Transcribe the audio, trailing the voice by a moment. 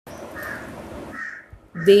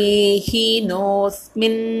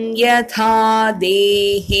देहिनोऽस्मिन् यथा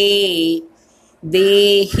देहे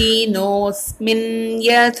देहिनोऽस्मिन्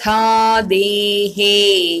यथा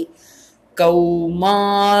देहे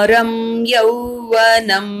कौमारं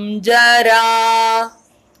यौवनं जरा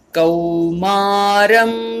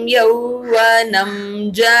कौमारं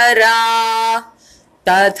यौवनं जरा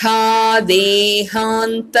तथा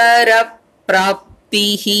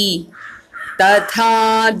देहान्तरप्राप्तिः तथा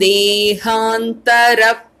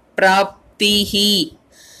देहान्तरप्राप्तिः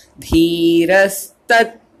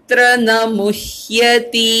धीरस्तत्र न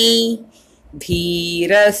मुह्यति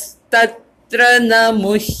धीरस्तत्र न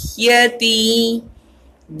मुह्यति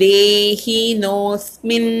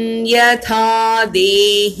देहिनोऽस्मिन् यथा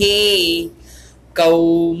देहे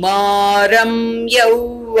कौमारं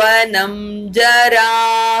यौवनं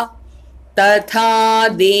जरा तथा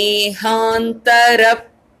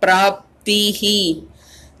देहान्तरप्राप्तिः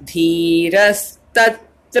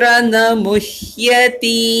धीरस्तत्र न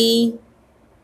मुह्यति।